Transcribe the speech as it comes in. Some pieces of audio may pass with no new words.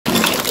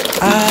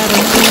I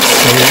don't think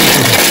so.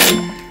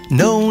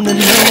 No, no, no,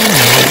 no.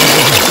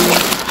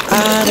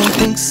 I don't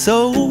think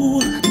so.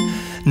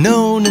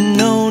 No, no,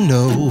 no,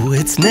 no.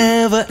 It's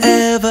never,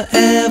 ever,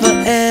 ever,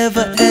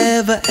 ever,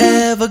 ever,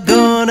 ever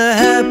gonna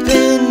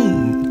happen.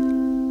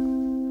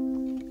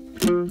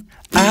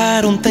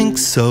 I don't think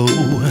so.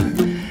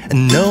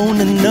 No,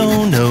 no,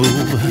 no, no.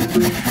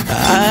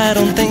 I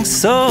don't think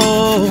so.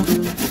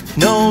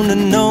 No, no,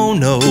 no,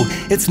 no.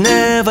 It's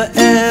never,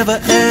 ever,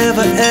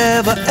 ever,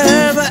 ever,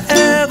 ever,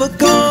 ever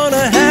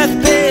gonna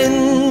happen.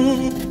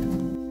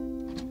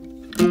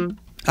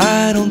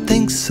 I don't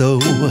think so.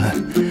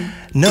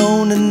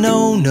 No, no,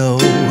 no, no.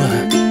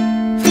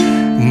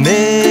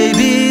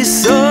 Maybe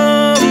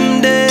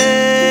someday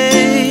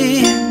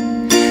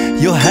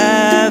you'll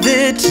have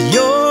it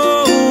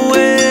your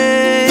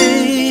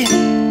way.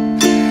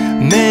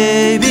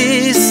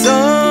 Maybe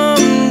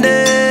someday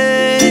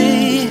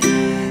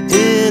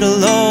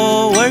it'll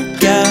all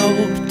work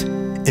out.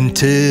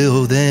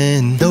 Until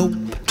then, nope,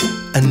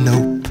 a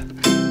nope,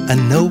 a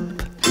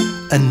nope,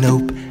 a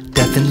nope,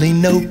 definitely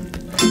nope,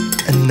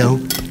 a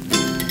nope,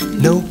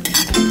 nope,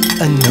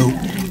 a nope.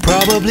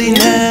 Probably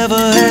never,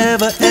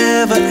 ever,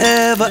 ever,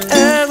 ever,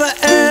 ever,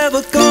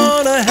 ever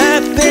gonna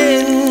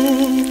happen.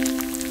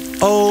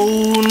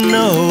 Oh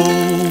no.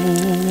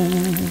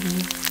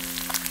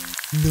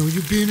 Know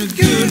you've been a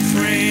good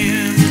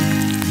friend,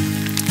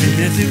 and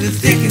that's in the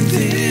thick and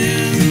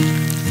thin,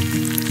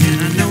 and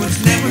I know it's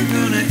never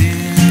gonna end.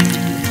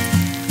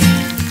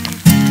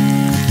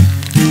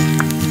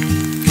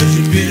 'Cause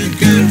you've been a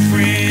good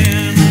friend.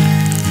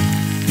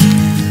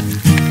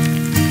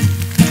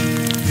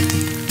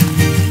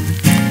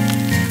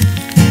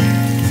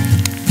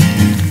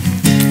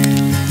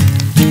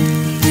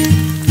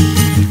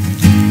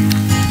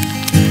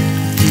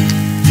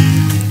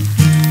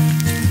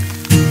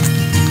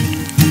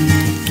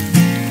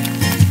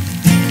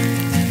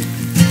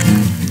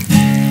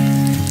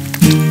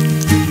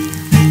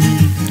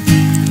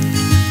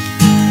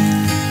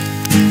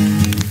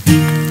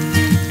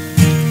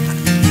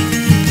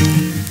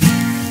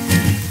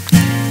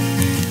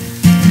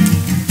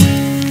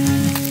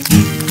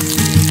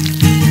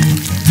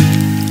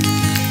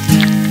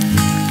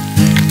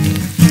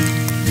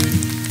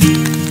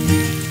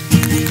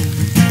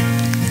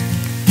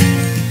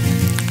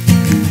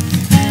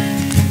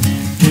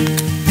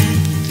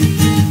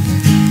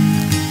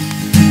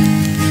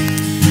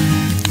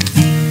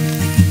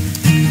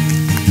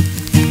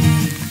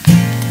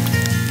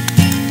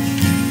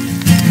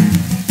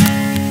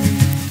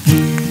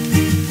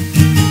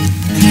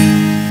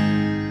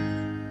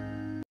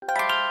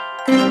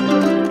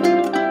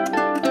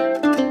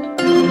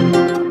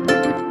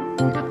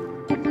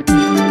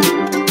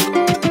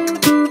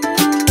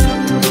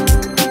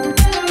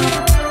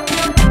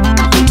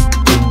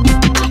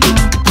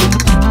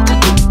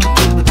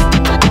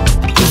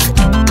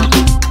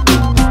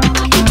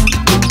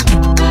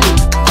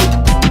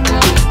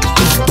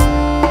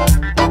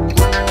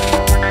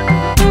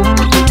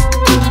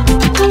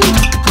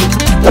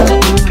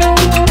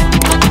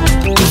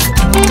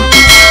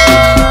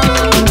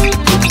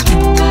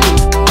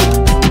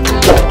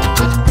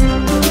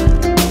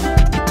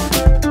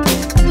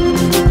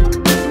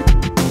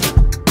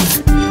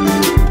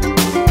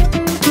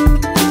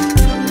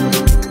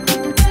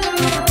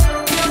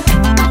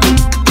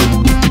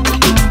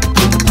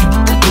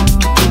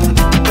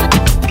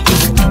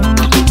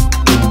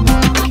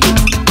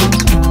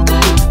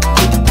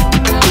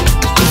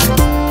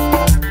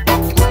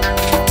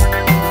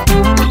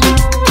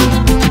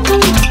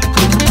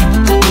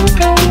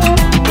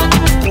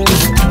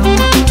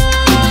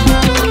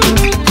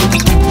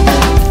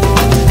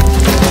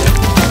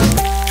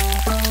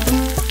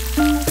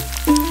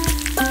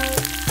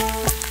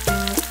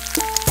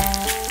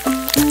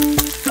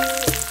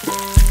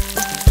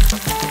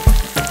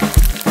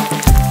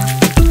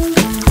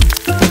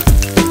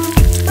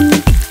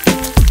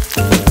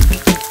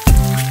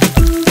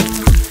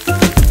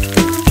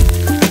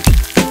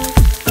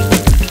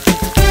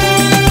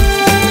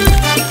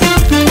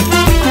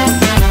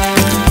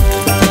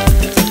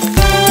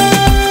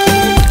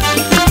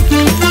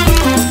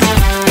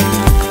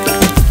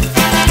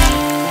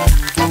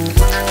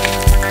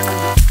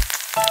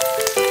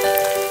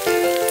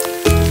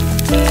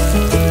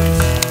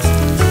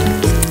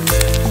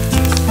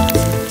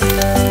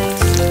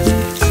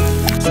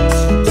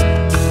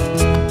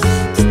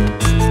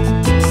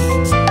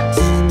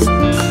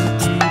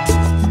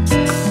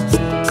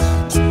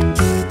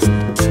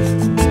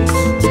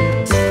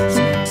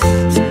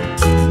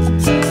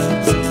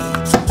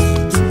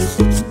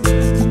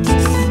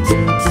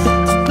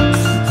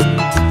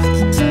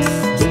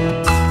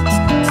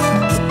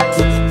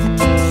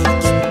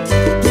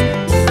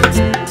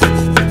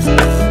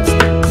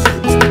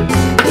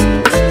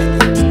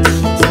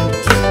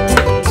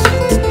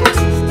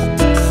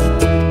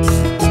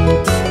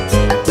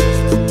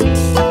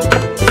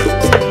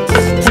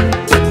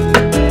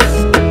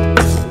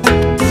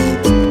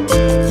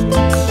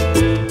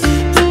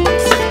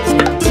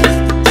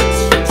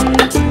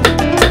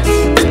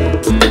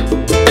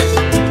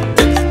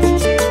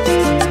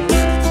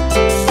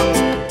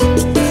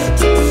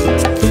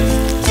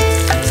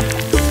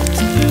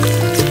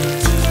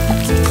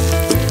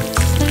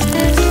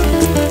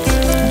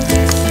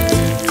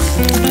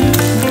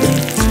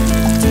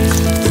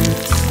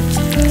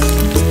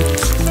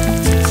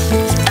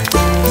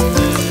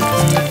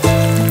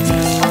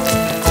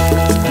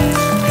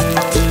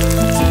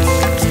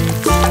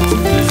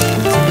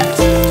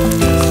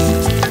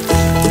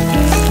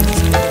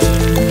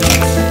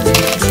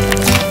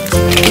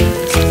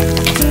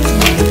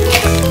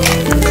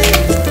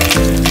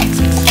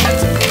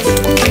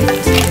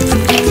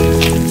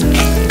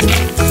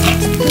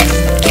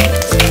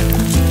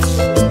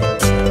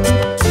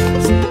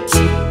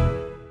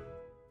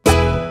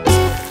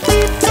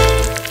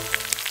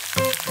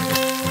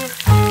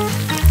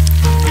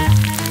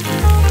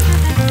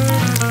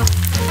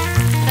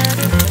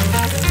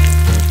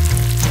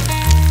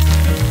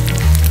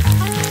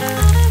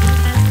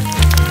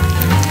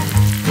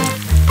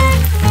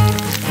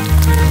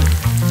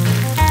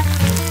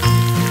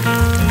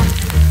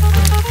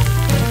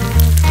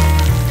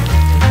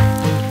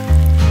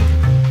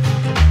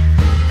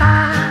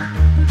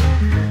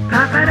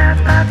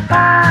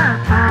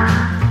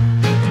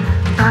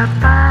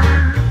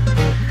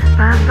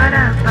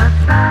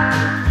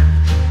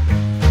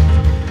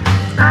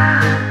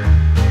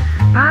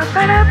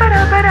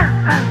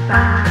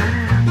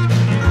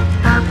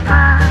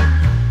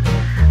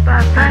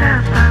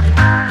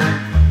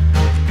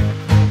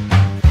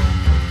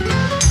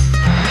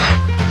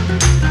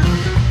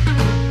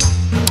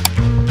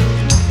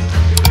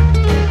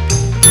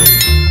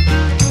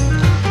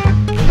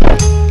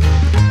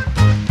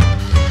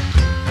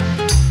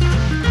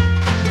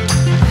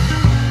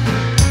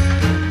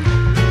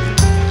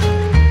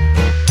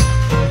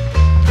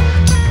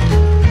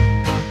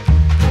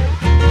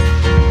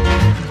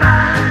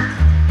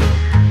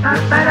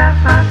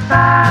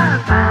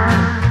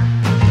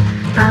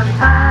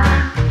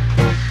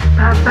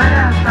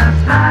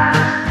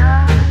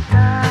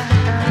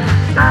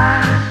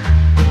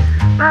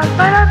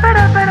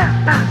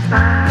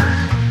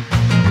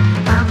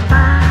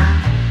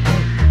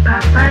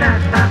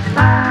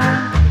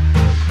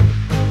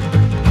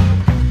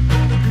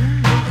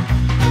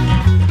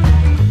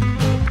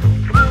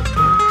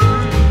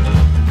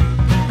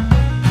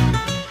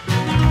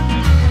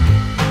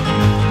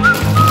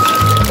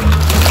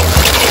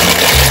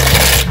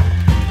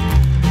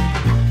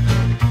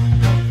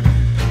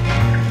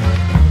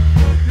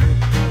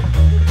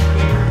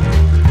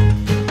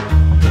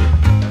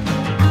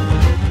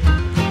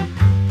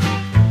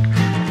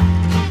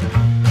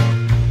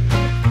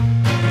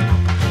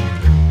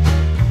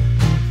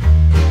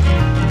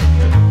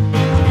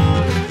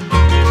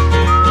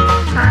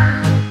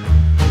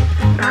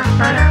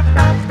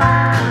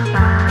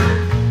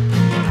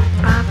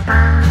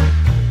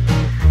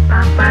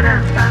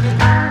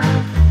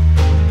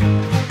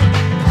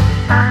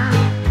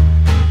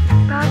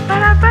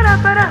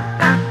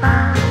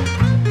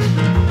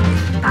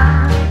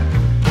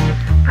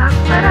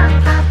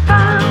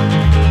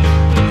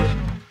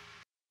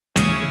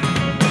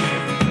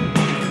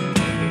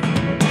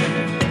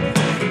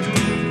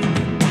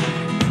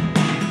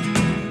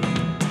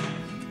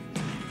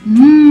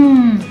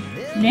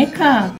 Lecker!